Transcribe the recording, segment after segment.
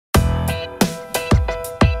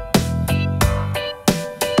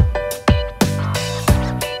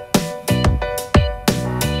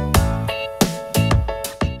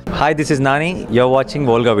Hi, this is Nani. You're watching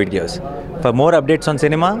Volga videos. For more updates on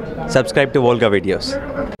cinema, subscribe to Volga videos.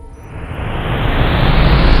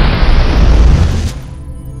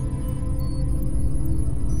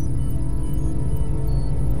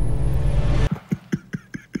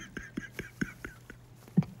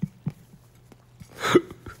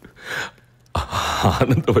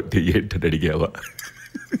 ఆనందం అంటే ఏంటని అడిగావా?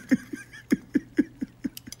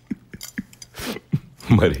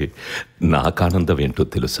 మరి నాకు ఆనందం ఏంటో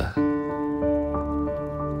తెలుసా?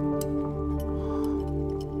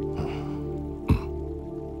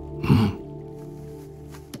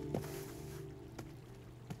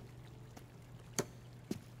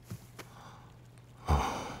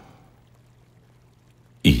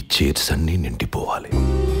 ఈ చైర్స్ అన్నీ నిండిపోవాలి.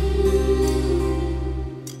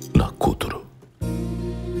 నా కూతురు,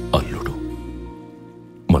 అల్లుడు,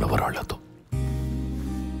 మనవరాళ్లతో,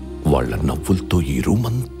 వాళ్ళ నవ్వులతో ఈ రూమ్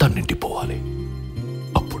అంతా నిండిపోవాలి.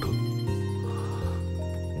 అప్పుడు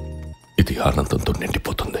ఇది ఆనందంతో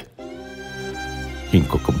నిండిపోతుంది.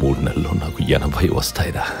 ఇంకొక 3 నెలల్లో నాకు 80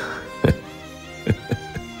 వస్తాయిరా.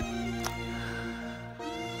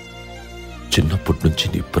 చిన్నప్పటి నుంచి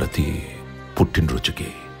నీ ప్రతి పుట్టినరోజుకి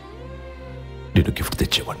నేను గిఫ్ట్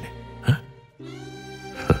తెచ్చేవాడిని.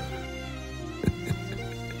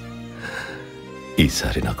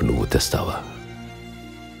 ఈసారి నాకు నువ్వు తెస్తావా?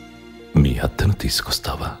 మీ అత్తను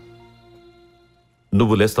తీసుకొస్తావా?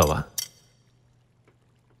 నువ్వు లేస్తావా?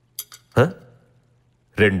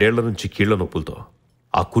 2 ఏళ్ల నుంచి కీళ్ల నొప్పులతో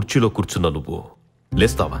ఆ కుర్చీలో కూర్చున్న నువ్వు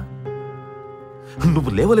లేస్తావా?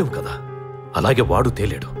 నువ్వు లేవలేవు కదా. అలాగే వాడు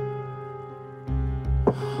తేలేడు.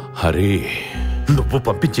 హరే, నువ్వు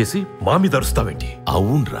పంపించేసి మా మీద అరుస్తావేంటి?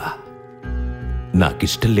 అవునరా,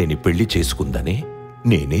 నాకిష్టం లేని పెళ్లి చేసుకుందని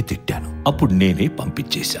నేనే తిట్టాను. అప్పుడు నేనే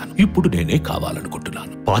పంపించేశాను. ఇప్పుడు నేనే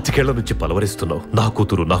కావాలనుకుంటున్నాను. 25 ఏళ్ల నుంచి పలవరిస్తున్నావు నా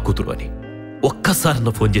కూతురు నా కూతురు అని.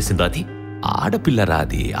 ఒక్కసారి ఫోన్ చేసిందా? అది ఆడపిల్లరా,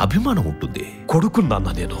 అది అభిమానం ఉంటుంది.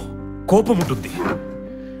 కొడుకున్నాన్నా నేను, కోపం ఉంటుంది.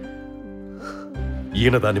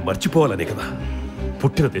 ఈయన దాన్ని మర్చిపోవాలనే కదా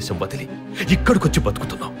పుట్టిన దేశం వదిలి ఇక్కడికొచ్చి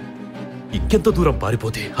బతుకుతున్నావు. ఇంకెంత దూరం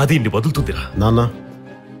పారిపోతే అది ఇన్ని వదులుతుందిరా. నాన్న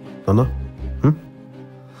నాన్న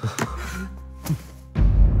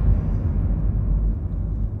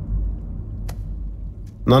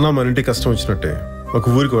నాన్న, మన ఇంటికి కష్టం వచ్చినట్టే ఒక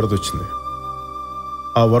ఊరికి వరద వచ్చింది.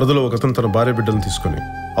 ఆ వరదలో ఒకతను తన భార్య బిడ్డలను తీసుకొని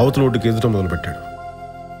అవతల ఒడ్డుకి ఎదుటం మొదలుపెట్టాడు.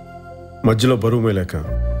 మధ్యలో బరువు మేలేక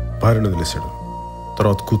భార్యను వదిలేశాడు.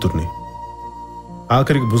 తర్వాత కూతుర్ని,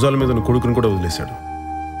 ఆఖరికి భుజాల మీద ఉన్న కొడుకుని కూడా వదిలేశాడు.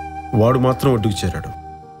 వాడు మాత్రం ఒడ్డుకు చేరాడు.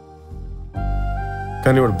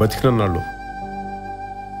 కానీ వాడు బతికినన్నాళ్ళు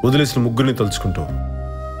వదిలేసిన ముగ్గురిని తలుచుకుంటూ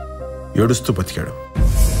ఏడుస్తూ బతికాడు.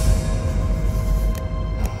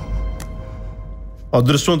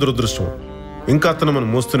 అదృష్టం దురదృష్టం ఇంకా అతను మనం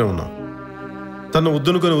మోస్తూనే ఉన్నాం. తను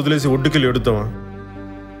వద్దునుకొని వదిలేసి ఒడ్డుకెళ్ళి ఏడుద్దామా,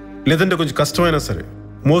 లేదంటే కొంచెం కష్టమైనా సరే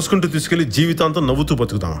మోసుకుంటూ తీసుకెళ్లి జీవితాంతం నవ్వుతూ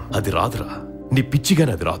బతుకుదామా? అది రాదురా, నీ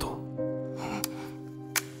పిచ్చిగానే అది రాదు.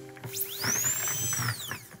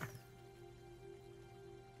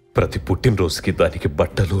 ప్రతి పుట్టినరోజుకి దానికి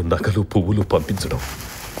బట్టలు, నగలు, పువ్వులు పంపించడం,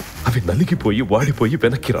 అవి నలిగిపోయి వాడిపోయి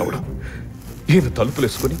వెనక్కి రావడం, ఈయన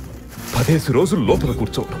తలుపులేసుకొని 15 రోజులు లోపల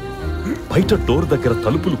కూర్చోవడం, బయట డోర్ దగ్గర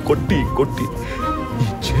తలుపులు కొట్టి కొట్టి ఈ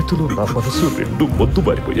చేతులు నా మనసు 2 మొద్దు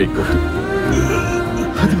మారిపోయాయి. కొట్టి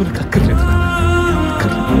అది మనకు అక్కర్లేదు.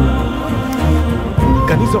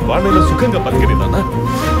 కనీసం వాళ్ళైనా సుఖంగా బతికిరి నాన్న.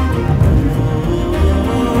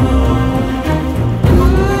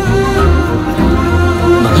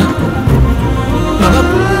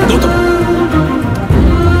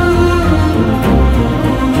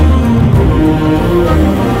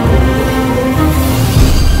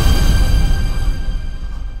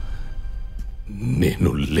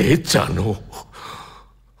 నేను లేచాను,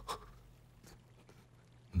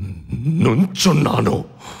 నుంచున్నాను.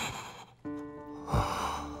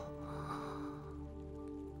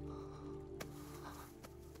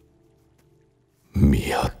 మీ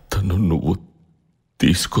అత్తను నువ్వు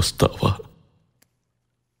తీసుకొస్తావా?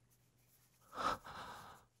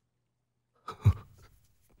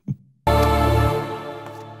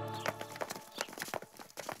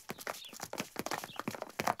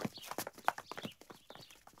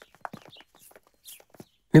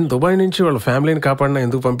 నేను దుబాయ్ నుంచి వాళ్ళ ఫ్యామిలీని కాపాడినా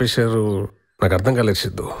ఎందుకు పంపించారు నాకు అర్థం కాలేదు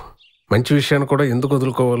సిద్ధు. మంచి విషయాన్ని కూడా ఎందుకు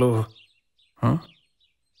వదులుకోవాలో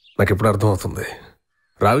నాకు ఎప్పుడు అర్థమవుతుంది.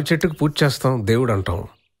 రావి చెట్టుకు పూజ చేస్తాం, దేవుడు అంటాం,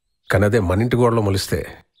 కానీ అదే మన ఇంటి గోడలో మొలిస్తే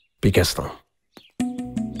పీకేస్తాం.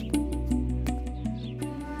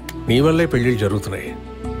 నీ వల్లే పెళ్ళిళ్ళు జరుగుతున్నాయి,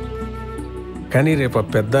 కానీ రేపు ఆ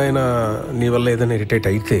పెద్ద ఆయన నీ వల్ల ఏదైనా ఇరిటేట్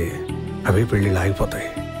అయితే అవే పెళ్ళిళ్ళు ఆగిపోతాయి.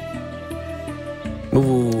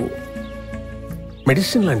 నువ్వు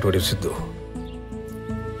మెడిసిన్ లాంటి వాడు సిద్ధు.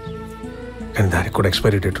 కానీ దానికి కూడా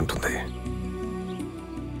ఎక్స్పైరీ డేట్ ఉంటుంది.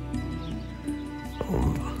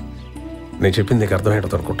 నేను చెప్పింది నీకు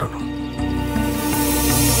అర్థమయ్యేది అనుకుంటాను.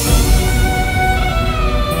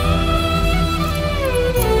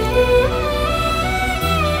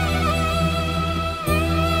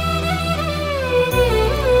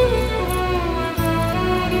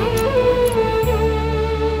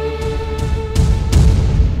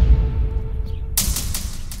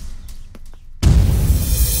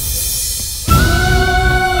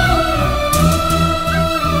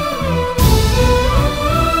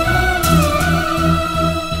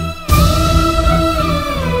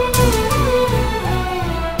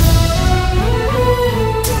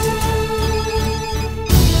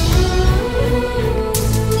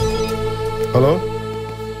 హలో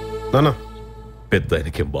నానా. పెద్ద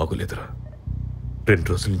ఆయనకేం బాగోలేదురా. 2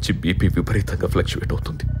 రోజుల నుంచి బీపీ విపరీతంగా ఫ్లక్చువేట్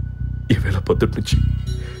అవుతుంది. ఈవేళ పొద్దుటి నుంచి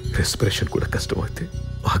రెస్పిరేషన్ కూడా కష్టమైతే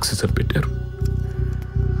ఆక్సిజన్ పెట్టారు.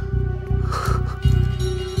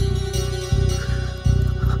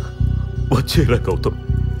 వచ్చేలా గౌతమ్,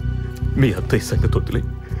 మీ అత్తయ్య సంగతి వదిలే,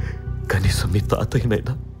 కనీసం మీ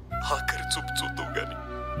తాతయ్యనైనా ఆఖరి చూపు చూద్దాం గాని.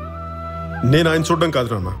 నేను ఆయన చూడడం కాదు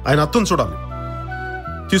నాన్న, ఆయన అత్తను చూడాలి.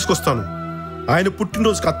 తీసుకొస్తాను. ఆయన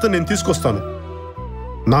పుట్టినరోజుకి అత్తను నేను తీసుకొస్తాను.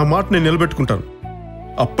 నా మాట నేను నిలబెట్టుకుంటాను.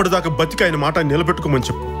 అప్పటిదాకా బతికి ఆయన మాట నిలబెట్టుకోమని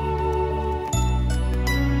చెప్పు.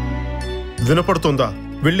 వినపడుతోందా?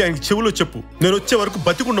 వెళ్ళి ఆయనకి చెవులో చెప్పు. నేను వచ్చే వరకు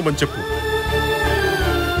బతికుండమని చెప్పు.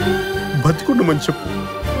 బతికుండమని చెప్పు.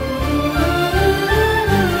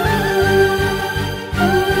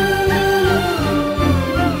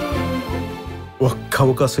 ఒక్క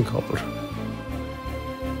అవకాశం కావాలి.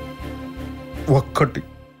 ఒక్కటి.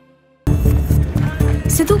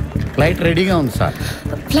 సిద్ధు, ఫ్లైట్ రెడీగా ఉంది సార్.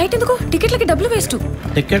 ఫ్లైట్ ఎందుకు? టికెట్లకి డబ్బులు వేస్ట్.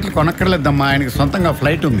 టికెట్లు కొనక్కర్లేదమ్మా, ఆయనకి సొంతంగా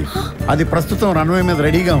ఫ్లైట్ ఉంది. అది ప్రస్తుతం రన్వే మీద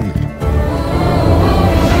రెడీగా ఉంది.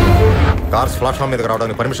 కార్స్ ప్లాట్ఫామ్ మీదకి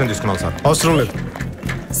రావడానికి పర్మిషన్ తీసుకున్నాం సార్. అవసరం లేదు.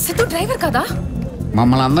 సిద్ధు డ్రైవర్ కదా?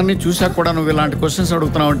 మమ్మల్ని అందరినీ చూశాక కూడా నువ్వు ఇలాంటి క్వశ్చన్స్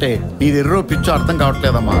అడుగుతున్నావు అంటే నీది ఎర్రో పిచ్చో అర్థం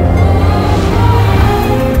కావట్లేదమ్మా.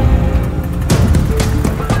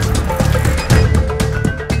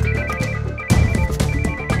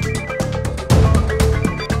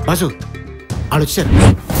 బాసు వాళ్ళు వచ్చారు.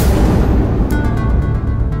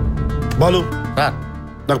 బాలు, సార్,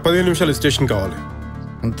 నాకు 15 నిమిషాలు స్టేషన్ కావాలి.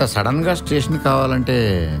 ఇంత సడన్ గా స్టేషన్ కావాలంటే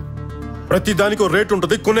ప్రతి దానికి రేట్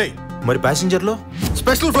ఉంటుంది, కొనేయి. మరి ప్యాసింజర్లో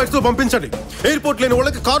స్పెషల్ ఫ్లైట్స్ లో పంపించండి. ఎయిర్పోర్ట్ లేని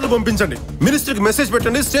వాళ్ళకి కార్లు పంపించండి. మినిస్టర్కి మెసేజ్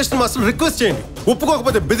పెట్టండి. స్టేషన్ మాస్టర్ రిక్వెస్ట్ చేయండి.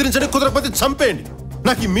 ఒప్పుకోకపోతే బెదిరించండి, కుదరకపోతే చంపేయండి.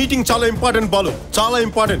 నాకు ఈ మీటింగ్ చాలా ఇంపార్టెంట్ బాలు, చాలా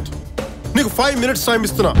ఇంపార్టెంట్. నీకు 5 minutes టైం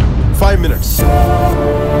ఇస్తున్నా. 5 minutes.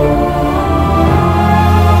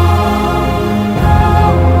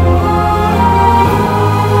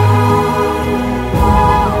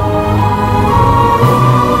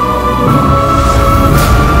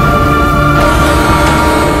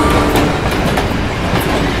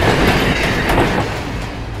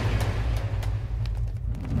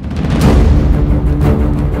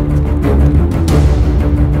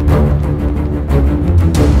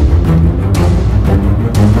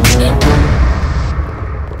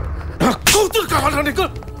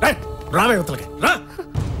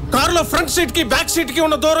 కారులో ఫ్రంట్ సీట్ కి బ్యాక్ సీట్ కి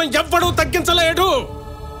ఉన్న దూరం ఎవ్వడూ తగ్గించలేడు.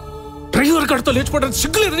 డ్రైవర్ గడితో లేచిపోవడానికి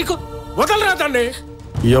సిగ్గులేదు నీకు? వదలరా దాన్ని.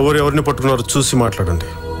 ఎవరెవరిని పట్టుకున్నారో చూసి మాట్లాడండి.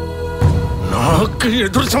 నాకు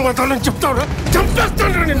ఎదురు సమాధానం చెప్తావురా?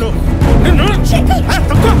 చంపేస్తాను నిన్ను.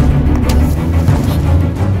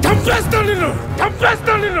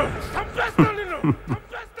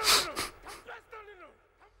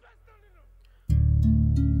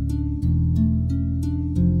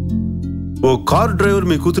 ఓ కార్ డ్రైవర్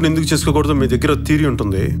మీ కూతురు ఎందుకు చేసుకోకూడదు మీ దగ్గర థియరీ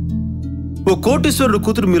ఉంటుంది. ఓ కోటీశ్వరుడు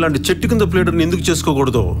కూతురు మీలాంటి చెట్టు కింద ప్లేడర్ని ఎందుకు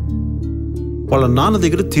చేసుకోకూడదు వాళ్ళ నాన్న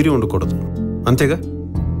దగ్గర థియరీ ఉండకూడదు. అంతేగా?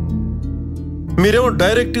 మీరేమో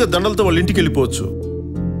డైరెక్ట్గా దండలతో వాళ్ళ ఇంటికి వెళ్ళిపోవచ్చు,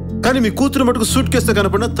 కానీ మీ కూతురు మటుకు సూట్ కేస్తే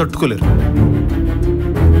కనపడినా తట్టుకోలేరు.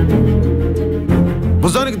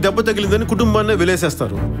 భుజానికి దెబ్బ తగిలిందని కుటుంబాన్నే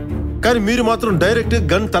వెలేసేస్తారు, కానీ మీరు మాత్రం డైరెక్ట్గా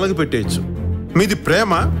గన్ తలకి పెట్టేయచ్చు. మీది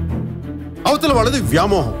ప్రేమ, అవతల వాళ్ళది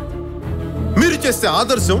వ్యామోహం. మీరు చేస్తే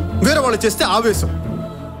ఆదర్శం, వేరే వాళ్ళు చేస్తే ఆవేశం.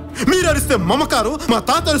 మీరు అరిస్తే మమకారం, మా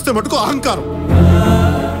తాత అరిస్తే మటుకు అహంకారం.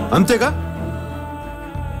 అంతేగా?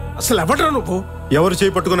 అసలు ఎవడ్రా నువ్వు? ఎవరు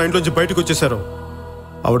చేయి పట్టుకుని ఇంట్లోంచి బయటకు వచ్చేసారో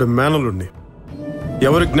ఆవిడ మేనలుండి.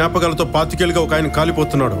 ఎవరి జ్ఞాపకాలతో 25 ఏళ్ళుగా ఒక ఆయన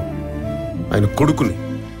కాలిపోతున్నాడో ఆయన కొడుకుని.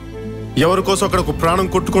 ఎవరి కోసం అక్కడ ఒక ప్రాణం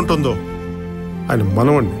కొట్టుకుంటుందో ఆయన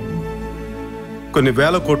మనవణ్ణి. కొన్ని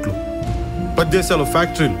వేల కోట్లు, 10 దేశాల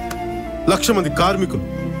ఫ్యాక్టరీలు, 1,00,000 మంది కార్మికులు.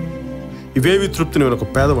 ఇవేవి తృప్తిని ఒక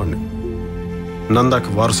పేదవాణ్ణి, నందాకి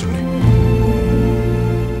వారసుడిని.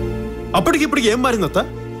 అప్పటికిప్పటికి ఏం మారిందత్త?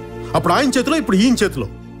 అప్పుడు ఆయన చేతిలో, ఇప్పుడు ఈయన చేతిలో.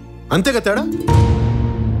 అంతేగా తేడా?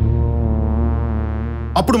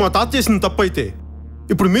 అప్పుడు మా తాత చేసింది తప్పు అయితే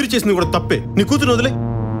ఇప్పుడు మీరు చేసింది కూడా తప్పే. నీ కూతురు వదిలే,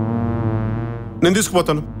 నేను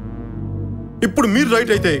తీసుకుపోతాను. ఇప్పుడు మీరు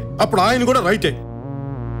రైట్ అయితే అప్పుడు ఆయన కూడా రైటే.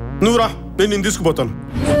 నువ్వు రా, నేను తీసుకుపోతాను.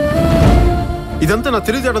 ఇదంతా నా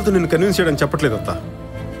తెలివితేటలతో నేను కన్విన్స్ చేయడానికి చెప్పట్లేదు అత్త.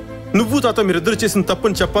 నువ్వు తాత మీరిద్దరు చేసిన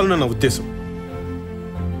తప్పని చెప్పాలని నా ఉద్దేశం.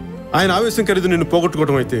 ఆయన ఆవేశం ఖరీదు నిన్ను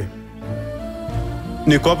పోగొట్టుకోవడం అయితే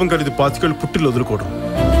నీ కోపం ఖరీదు 25 ఏళ్ళు పుట్టిల్లు వదులుకోవడం.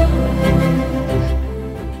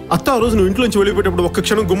 అత్త ఆ రోజు నువ్వు ఇంట్లోంచి వెళ్ళిపోయేటప్పుడు ఒక్క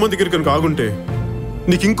క్షణం గుమ్మం దగ్గర కనుక ఆగుంటే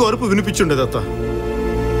నీకు ఇంకో అరుపు వినిపించుండేది అత్త.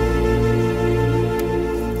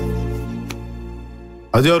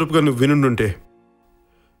 అదే అరుపుగా నువ్వు వినుండుంటే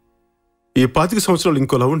ఈ 25 సంవత్సరాలు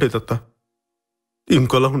ఇంకోలా ఉండేది అత్త,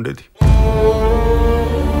 ఇంకోలా ఉండేది.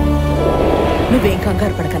 నువ్వేం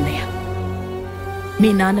కంగారు పడకన్నయ్య.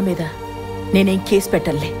 మీ నాన్న మీద నేనేం కేసు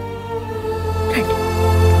పెట్టలే.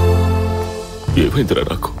 ఏమైందిరా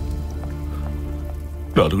నాకు?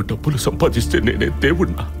 4 డబ్బులు సంపాదిస్తే నేనే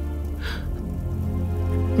దేవుణ్ణా?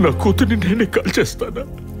 నా కూతుర్ని నేనే కాల్ చేస్తానా?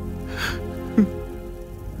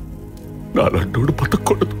 నాలంటోడు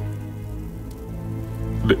బతకూడదు.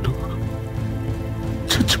 నేను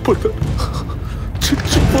చచ్చిపోతాను.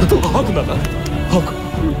 ఆగు నాన్న, ఆగు.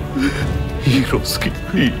 ఈ రోజుకి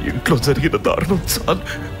ఈ ఇంట్లో జరిగిన దారుణం చాలు.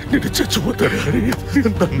 నేను చచ్చిపోతాను.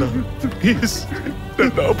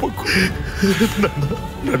 నన్ను ఆపకు,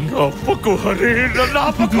 నన్ను ఆపకు హరే, నన్ను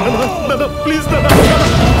ఆపకు ప్లీజ్.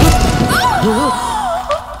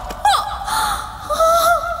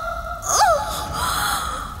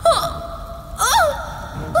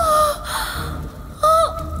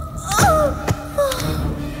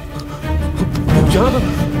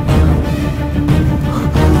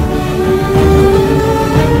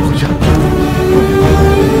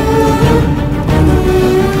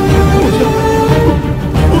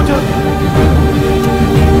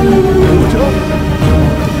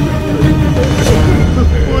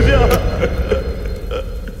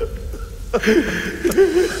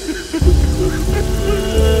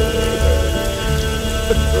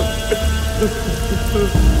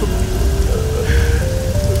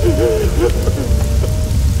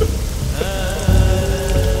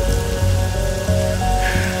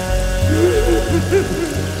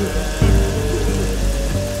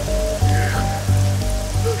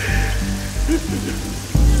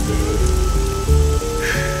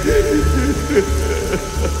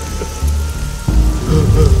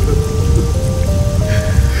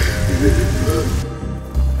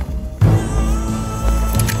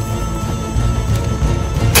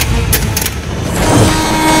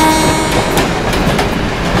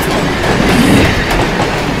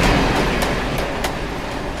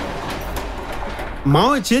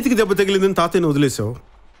 మావయ్య చేతికి దెబ్బ తగిలిందని తాతయ్యని వదిలేసావు.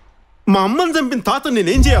 మా అమ్మని చంపిన తాత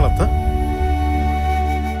నేనేం చేయాలత్తా?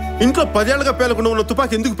 ఇంట్లో 10 ఏళ్లుగా పేలకుండా ఉన్న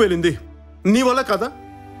తుపాకి ఎందుకు పేలింది? నీ వల్ల కదా?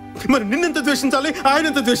 మరి నిన్నెంత ద్వేషించాలి, ఆయన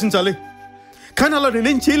ఎంత ద్వేషించాలి? కానీ అలా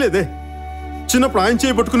నేనేం చేయలేదే. చిన్నప్పుడు ఆయన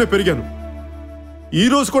చేయబట్టుకునే పెరిగాను. ఈ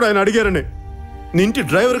రోజు కూడా ఆయన అడిగారనే నీ ఇంటి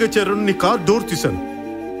డ్రైవర్గా చేరాను, నీ కార్ డోర్ తీశాను.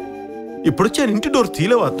 ఇప్పుడొచ్చి ఆయన ఇంటి డోర్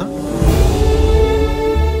తీలేవా అత్త?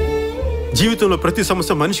 జీవితంలో ప్రతి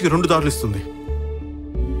సమస్య మనిషికి 2 దారులు ఇస్తుంది.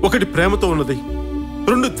 ఒకటి ప్రేమతో ఉన్నది,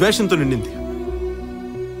 2 ద్వేషంతో నిండింది.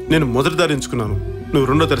 నేను మొదటి దారి ఎంచుకున్నాను, నువ్వు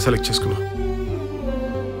 2వ దారి సెలెక్ట్ చేసుకున్నావు.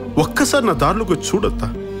 ఒక్కసారి నా దారిలోకి చూడొత్తా,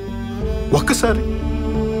 ఒక్కసారి.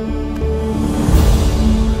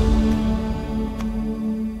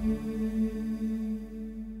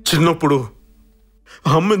 చిన్నప్పుడు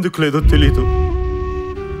అమ్మ ఎందుకు లేదో తెలీదు,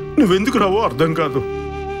 నువ్వెందుకు రావో అర్థం కాదు.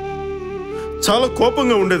 చాలా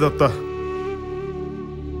కోపంగా ఉండేదత్తా.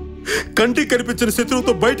 కంటికి కనిపించిన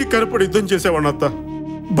శత్రువుతో బయటికి కనపడి యుద్ధం చేసేవాడిని అత్త,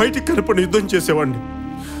 బయటికి కనపడి యుద్ధం చేసేవాడిని.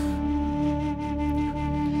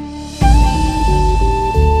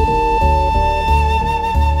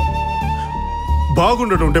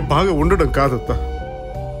 బాగుండడం అంటే బాగా ఉండడం కాదత్త,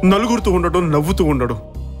 నలుగురితో ఉండడం, నవ్వుతూ ఉండడం.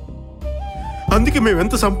 అందుకే మేము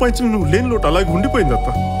ఎంత సంపాదించినా నువ్వు లేని లోటు అలాగే ఉండిపోయిందత్త.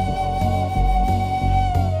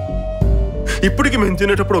 ఇప్పటికీ మేము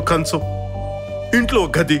తినేటప్పుడు ఒక కంచం, ఇంట్లో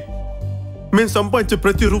ఒక గది, మేము సంపాదించే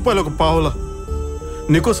ప్రతి రూపాయలు ఒక పావలా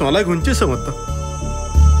నీకోసం అలాగే ఉంచేసాం అత్త.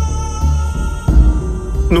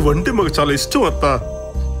 నువ్వంటే మాకు చాలా ఇష్టం అత్త.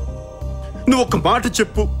 నువ్వు ఒక మాట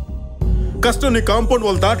చెప్పు, కష్టం నీ కాంపౌండ్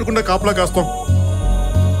వాళ్ళు దాటకుండా కాపలా కాస్తాం.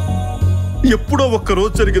 ఎప్పుడో ఒక్క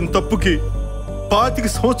రోజు జరిగిన తప్పుకి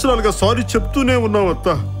 25 సంవత్సరాలుగా సారీ చెప్తూనే ఉన్నావు అత్త,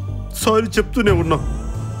 సారీ చెప్తూనే ఉన్నావు.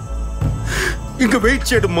 ఇంకా వెయిట్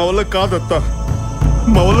చేయడం మా వల్ల కాదత్త,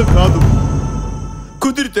 మా వల్ల కాదు.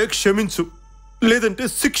 కుదిరితే క్షమించు, లేదంటే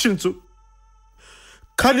శిక్షించు.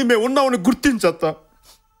 కానీ మేము ఉన్నామని గుర్తించత్తా,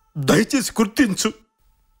 దయచేసి గుర్తించు,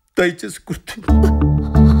 దయచేసి గుర్తించు.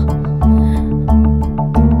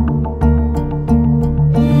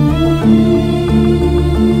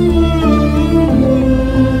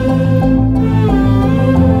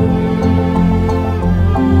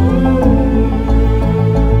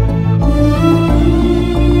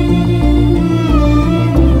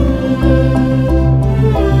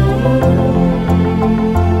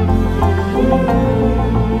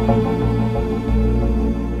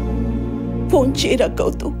 చేయరా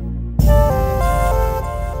గౌతమ్.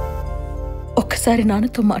 ఒక్కసారి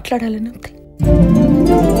నాన్నతో మాట్లాడాలని ఉంది.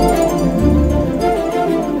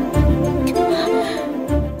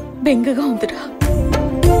 బెంగగా ఉందిరా.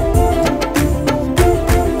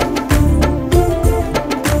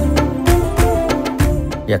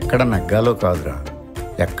 ఎక్కడ నగ్గాలో కాదురా,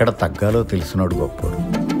 ఎక్కడ తగ్గాలో తెలిసినోడు గొప్పోడు.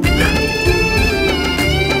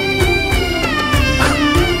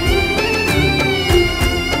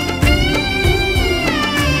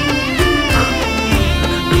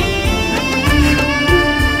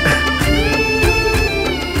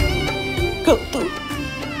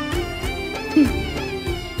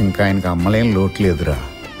 ఇంకా ఆయనకు అమ్మలేం లోటు లేదురా,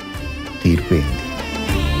 తీరిపోయింది.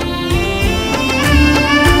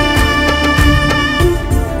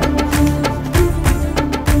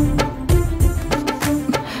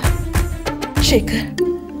 శేఖర్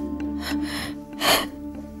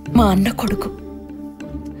మా అన్న కొడుకు,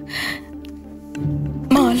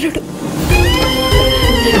 మా అల్లుడు.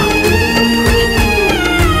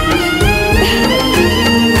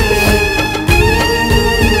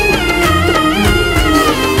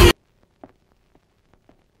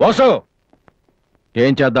 వాసు,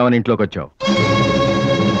 ఏం చేద్దామని ఇంట్లోకి వచ్చావు?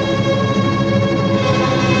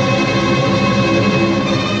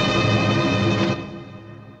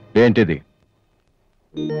 ఏంటిది?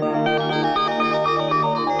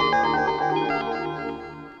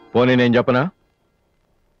 పోనీ నేను చెప్పనా?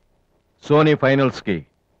 సోనీ ఫైనల్స్కి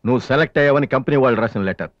నువ్వు సెలెక్ట్ అయ్యావని కంపెనీ వాళ్ళు రాసిన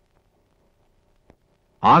లెటర్.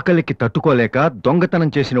 ఆకలికి తట్టుకోలేక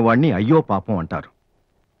దొంగతనం చేసిన వాణ్ణి అయ్యో పాపం అంటారు.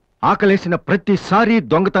 ఆకలేసిన ప్రతిసారి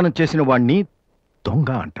దొంగతనం చేసిన వాణ్ణి దొంగ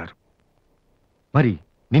అంటారు. మరి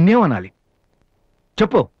నిన్నేమనాలి?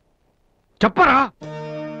 చెప్పు, చెప్పరా?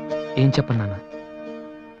 ఏం చెప్పను నాన్న,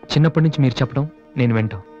 చిన్నప్పటి నుంచి మీరు చెప్పడం నేను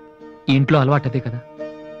వింటాం. ఈ ఇంట్లో అలవాటు అదే కదా.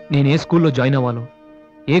 నేను ఏ స్కూల్లో జాయిన్ అవ్వాలో,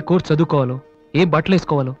 ఏ కోర్స్ చదువుకోవాలో, ఏ బట్టలు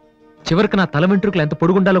వేసుకోవాలో, చివరికి నా తల వెంట్రుకలు ఎంత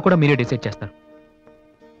పొడుగుండాలో కూడా మీరే డిసైడ్ చేస్తారు.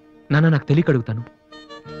 నాన్న, నాకు తెలియక అడుగుతాను,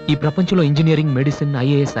 ఈ ప్రపంచంలో ఇంజనీరింగ్, మెడిసిన్,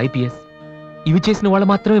 ఐఏఎస్, ఐపీఎస్ ఇవి చేసిన వాళ్ళు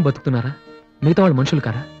మాత్రమే బతుకుతున్నారా? మిగతా వాళ్ళు మనుషులు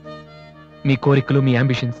కారా? మీ కోరికలు, మీ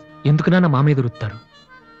అంబిషన్స్ ఎందుకు నాన్న మా మీద రుత్తారు?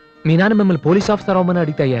 మీ నాన్న మిమ్మల్ని పోలీస్ ఆఫీసర్ అవ్వమని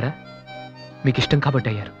అడిగితే అయ్యారా? మీకు ఇష్టం కాబట్టి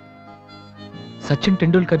అయ్యారు. సచిన్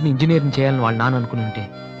టెండూల్కర్ని ఇంజనీరింగ్ చేయాలని వాళ్ళ నాన్న అనుకుని ఉంటే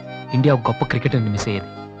ఇండియా ఒక గొప్ప క్రికెటర్ని మిస్ అయ్యేది.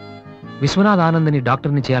 విశ్వనాథ్ ఆనంద్ని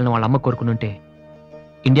డాక్టర్ని చేయాలని వాళ్ళ అమ్మ కోరుకునుంటే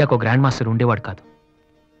ఇండియాకు ఒక గ్రాండ్ మాస్టర్ ఉండేవాడు కాదు.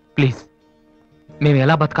 ప్లీజ్, మేము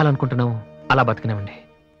ఎలా బతకాలనుకుంటున్నామో అలా బతికినామండి.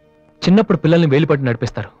 చిన్నప్పుడు పిల్లల్ని వేలుపట్టి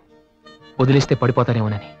నడిపిస్తారు, వదిలేస్తే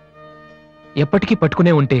పడిపోతారేమోనని. ఎప్పటికీ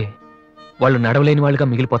పట్టుకునే ఉంటే వాళ్ళు నడవలేని వాళ్ళుగా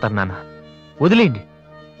మిగిలిపోతారు నాన్న. వదిలేయండి,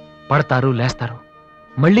 పడతారు, లేస్తారు,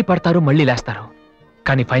 మళ్ళీ పడతారు, మళ్ళీ లేస్తారు,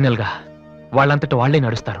 కానీ ఫైనల్గా వాళ్ళంతట వాళ్లే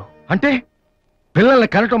నడుస్తారు. అంటే పిల్లల్ని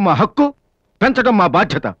కనటం మా హక్కు, పెంచడం మా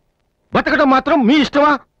బాధ్యత, బతకడం మాత్రం మీ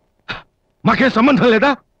ఇష్టమా? మాకేం సంబంధం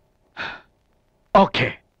లేదా? ఓకే,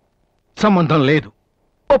 సంబంధం లేదు,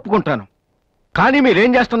 ఒప్పుకుంటాను. కానీ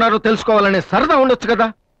మీరేం చేస్తున్నారో తెలుసుకోవాలనే సరదా ఉండొచ్చు కదా.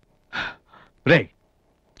 రే,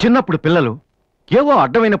 చిన్నప్పుడు పిల్లలు ఏవో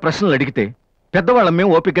అడ్డమైన ప్రశ్నలు అడిగితే పెద్దవాళ్ళం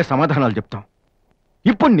మేము ఓపికగా సమాధానాలు చెప్తాం.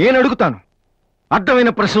 ఇప్పుడు నేను అడుగుతాను, అడ్డమైన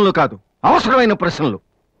ప్రశ్నలు కాదు, అవసరమైన ప్రశ్నలు.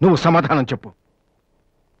 నువ్వు సమాధానం చెప్పు.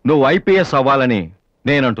 నువ్వు ఐపీఎస్ అవ్వాలని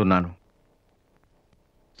నేనంటున్నాను,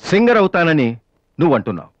 సింగర్ అవుతానని నువ్వు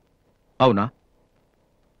అంటున్నావు, అవునా?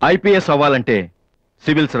 ఐపీఎస్ అవ్వాలంటే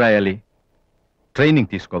సివిల్స్ రాయాలి,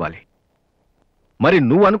 ట్రైనింగ్ తీసుకోవాలి. మరి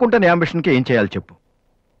నువ్వు అనుకుంటున్న యాంబిషన్కి ఏం చేయాలి చెప్పు.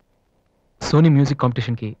 సోనీ మ్యూజిక్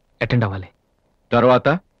కాంపిటీషన్కి అటెండ్ అవ్వాలి. తర్వాత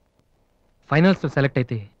ఫైనల్స్లో సెలెక్ట్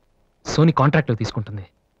అయితే సోనీ కాంట్రాక్ట్లో తీసుకుంటుంది.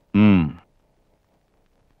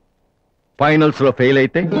 ఫైనల్స్లో ఫెయిల్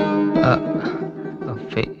అయితే?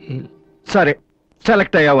 సరే,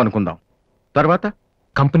 సెలెక్ట్ అయ్యావు అనుకుందాం. తర్వాత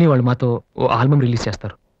కంపెనీ వాళ్ళు మాతో ఓ ఆల్బమ్ రిలీజ్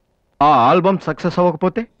చేస్తారు. ఆ ఆల్బమ్ సక్సెస్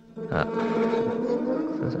అవ్వకపోతే?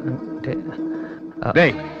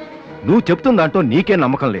 నువ్వు చెప్తుందంటూ నీకే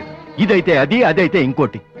నమ్మకం లేదు. ఇదైతే అది, అదైతే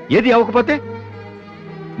ఇంకోటి. ఏది అవ్వకపోతే?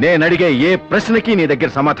 నేను అడిగే ఏ ప్రశ్నకి నీ దగ్గర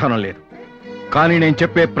సమాధానం లేదు, కానీ నేను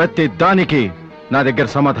చెప్పే ప్రతి దానికి నా దగ్గర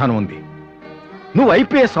సమాధానం ఉంది. నువ్వు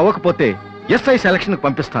ఐపీఎస్ అవ్వకపోతే ఎస్ఐ సెలక్షన్కి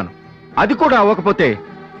పంపిస్తాను. అది కూడా అవ్వకపోతే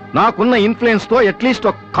నాకున్న ఇన్ఫ్లుయెన్స్ తో అట్లీస్ట్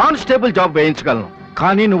ఒక కానిస్టేబుల్ జాబ్ వేయించగలను.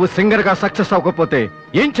 కానీ నువ్వు సింగర్ గా సక్సెస్ అవ్వకపోతే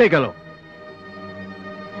ఏం చేయగలవు?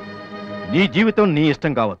 నీ జీవితం నీ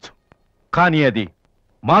ఇష్టం కావచ్చు, కానీ అది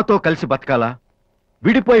మాతో కలిసి బతకాలా,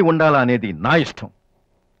 విడిపోయి ఉండాలా అనేది నా ఇష్టం.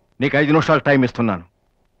 నీకు 5 నిమిషాలు టైం ఇస్తున్నాను,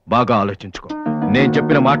 బాగా ఆలోచించుకో. నేను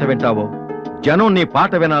చెప్పిన మాట వింటావో, జనం నీ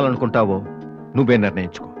పాట వినాలనుకుంటావో నువ్వే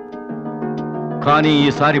నిర్ణయించుకో. కానీ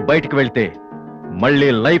ఈసారి బయటికి వెళ్తే మళ్ళీ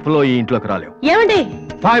లైఫ్ లో ఈ ఇంట్లోకి రాలేవు. ఏమండి?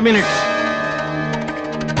 5 minutes.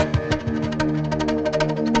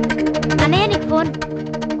 అన్నయ్య, నీకు ఫోన్.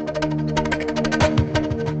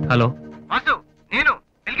 హలో వాసు, నేను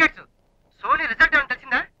బిల్ గేట్స్. సోనీ రిజల్ట్ ఏమైనా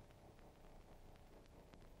తెలిసిందా?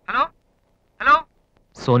 Hello hello.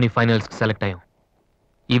 సోనీ ఫైనల్స్కి సెలెక్ట్ అయ్యాం.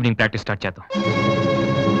 ఈవినింగ్ ప్రాక్టీస్ స్టార్ట్ చేద్దాం.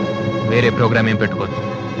 వేరే ప్రోగ్రామ్ ఏం పెట్టుకోవద్దు.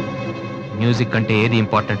 మ్యూజిక్ అంటే ఏది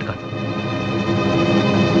ఇంపార్టెంట్ కాదు.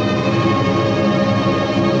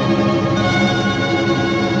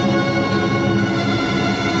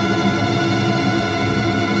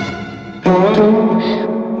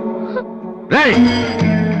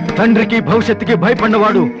 తండ్రికి భవిష్యత్తుకి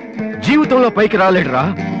భయపడినవాడు జీవితంలో పైకి రాలేడురా.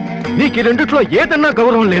 నీకు రెండిట్లో ఏదన్నా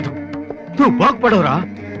గౌరవం లేదు. నువ్వు బాగుపడవురా,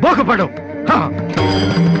 బాగుపడవు.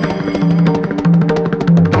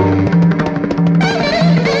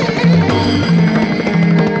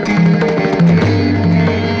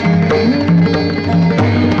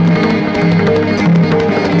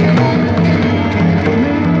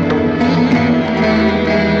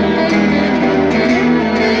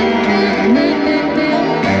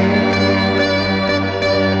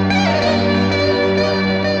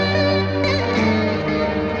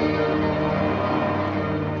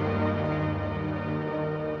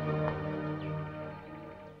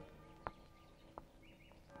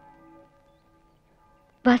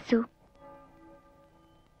 వాసు,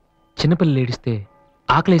 చిన్నపిల్లలు ఏడిస్తే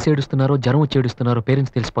ఆకలేసి ఏడుస్తున్నారో జ్వరం వచ్చి ఏడుస్తున్నారో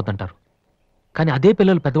పేరెంట్స్ తెలిసిపోతుంటారు. కానీ అదే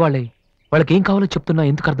పిల్లలు పెద్దవాళ్ళే వాళ్ళకి ఏం కావాలో చెప్తున్నా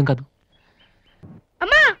ఎందుకు అర్థం కాదు?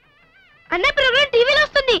 అమ్మా, అన్న ప్రోగ్రామ్ టీవీలో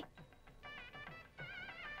వస్తుంది.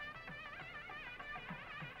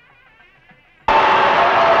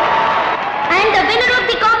 And the winner of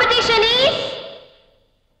the competition is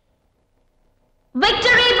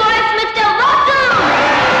Victory Boys Mr. Vasu.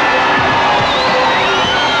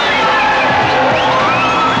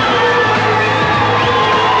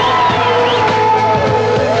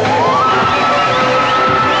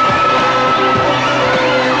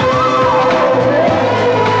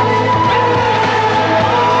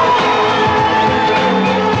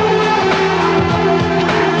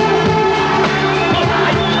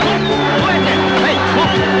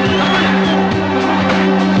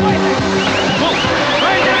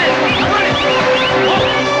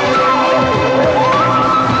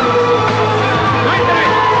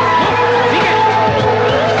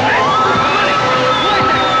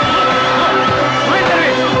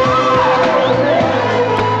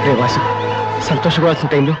 సంతోషపడాల్సిన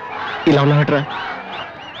టైంలో ఇలా ఉన్నాడరా.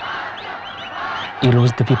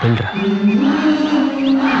 ఈరోజు దివ్య పెళ్ళిరా.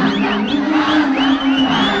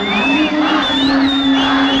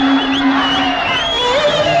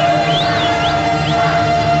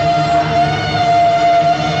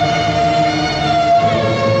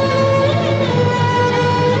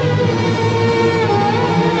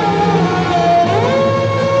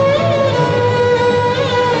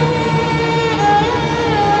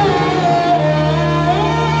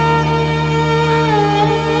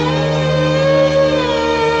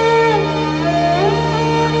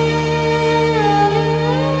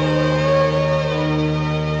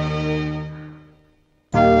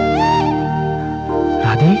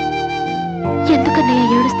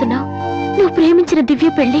 ఎందుకన్నయ్య ఏడుస్తున్నావు? నువ్వు ప్రేమించిన దివ్య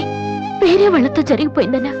పెళ్లి వేరే వాళ్లతో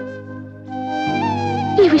జరిగిపోయిందనా?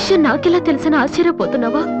 ఈ విషయం నాకెలా తెలుసని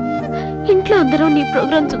ఆశ్చర్యపోతున్నావా? ఇంట్లో అందరూ నీ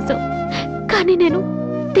ప్రోగ్రాం చూసాం, కానీ నేను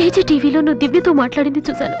తేజ టీవీలో నువ్వు దివ్యతో మాట్లాడింది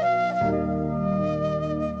చూశాను.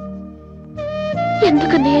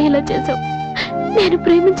 ఎందుకన్నయ్య ఇలా చేశావు? నేను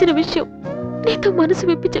ప్రేమించిన విషయం నీతో మనసు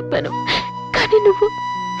విప్పి చెప్పాను, కానీ నువ్వు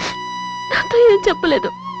నాతో ఏం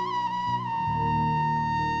చెప్పలేదు.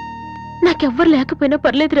 నాకెవ్వరు లేకపోయినా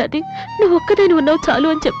పర్లేదు రాది, నువ్వు ఒక్కదాని ఉన్నావు చాలు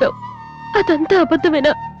అని చెప్పావు. అదంతా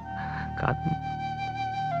అబద్ధమేనా?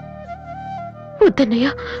 వద్దన్నయ్య,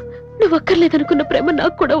 నువ్వు అక్కర్లేదనుకున్న ప్రేమ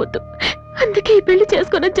నాకు కూడా వద్దు. అందుకే ఈ పెళ్లి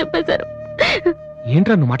చేసుకోనని చెప్పేశారు.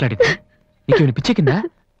 ఏంట్రా నువ్వు మాట్లాడింది? నీకేమైనా పిచ్చి కిందా?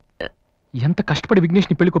 ఎంత కష్టపడి విఘ్నేష్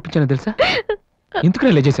ని పెళ్లి కొప్పించానో తెలుసా?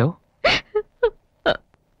 ఎందుకు ఇలా చేసావు?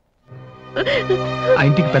 ఆ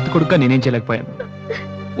ఇంటికి పెద్ద కొడుకుగా నేనేం చేయలేకపోయాను.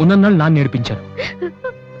 ఉన్నన్నాళ్ళు నాన్న నేర్పించాను,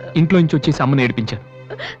 ఇంట్లో నుంచి వచ్చేసి అమ్మని ఏడిపించాను.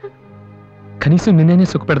 కనీసం నిన్నే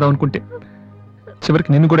సుఖ పెడదాం అనుకుంటే చివరికి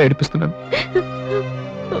నిన్ను కూడా ఏడిపిస్తున్నాను.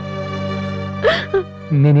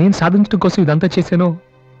 నేనేం సాధించడం కోసం ఇదంతా చేశానో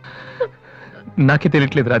నాకే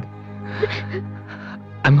తెలియట్లేదు రాది.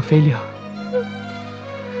 I'm failure.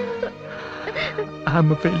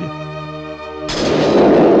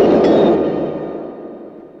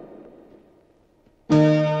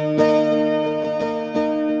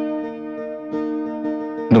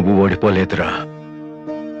 నువ్వు ఓడిపోలేదురా,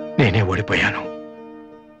 నేనే ఓడిపోయాను.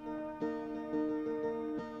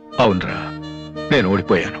 అవునరా, నేను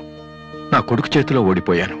ఓడిపోయాను. నా కొడుకు చేతిలో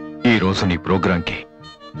ఓడిపోయాను. ఈ రోజు నీ ప్రోగ్రాంకి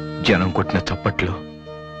జనం కొట్టిన చప్పట్లు,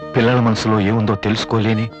 పిల్లల మనసులో ఏముందో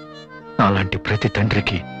తెలుసుకోలేని నాలాంటి ప్రతి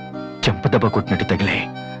తండ్రికి చెంపదెబ్బ కొట్టినట్టు తగిలే.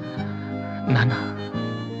 నాన్న,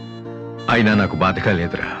 అయినా నాకు బాధగా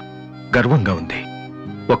లేదురా, గర్వంగా ఉంది.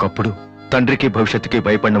 ఒకప్పుడు తండ్రికి భవిష్యత్తుకి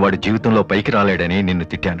భయపడిన వాడు జీవితంలో పైకి రాలేడని నిన్ను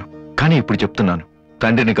తిట్టాను. కానీ ఇప్పుడు చెప్తున్నాను,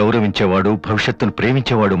 తండ్రిని గౌరవించేవాడు, భవిష్యత్తును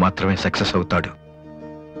ప్రేమించేవాడు మాత్రమే సక్సెస్ అవుతాడు.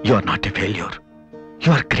 You are not a failure,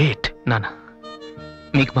 you are great. నాన్న,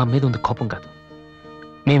 మీకు మా మీద ఉంది కోపం కాదు,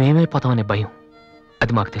 మేమేమైపోతామనే భయం.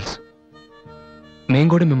 అది మాకు తెలుసు. మేం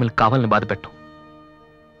కూడా మిమ్మల్ని కావాలని బాధ పెట్టాం.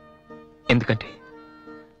 ఎందుకంటే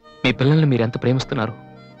మీ పిల్లల్ని మీరు ఎంత ప్రేమిస్తున్నారో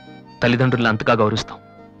తల్లిదండ్రులను అంతగా గౌరవిస్తాం.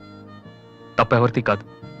 తప్పెవరిది కాదు,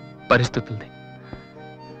 పరిస్థితులది.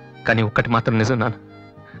 కానీ ఒక్కటి మాత్రం నిజం నాన్న,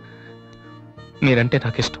 మీరంటే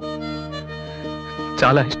నాకు ఇష్టం,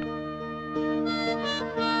 చాలా ఇష్టం.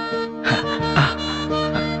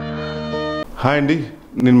 హాయ్ అండి,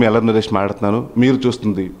 నేను మీ అల్లరి నరేష్ మాట్లాడుతున్నాను. మీరు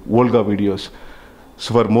చూస్తుంది Volga videos. So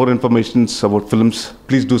for more informations about films,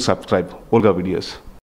 please do subscribe Volga videos.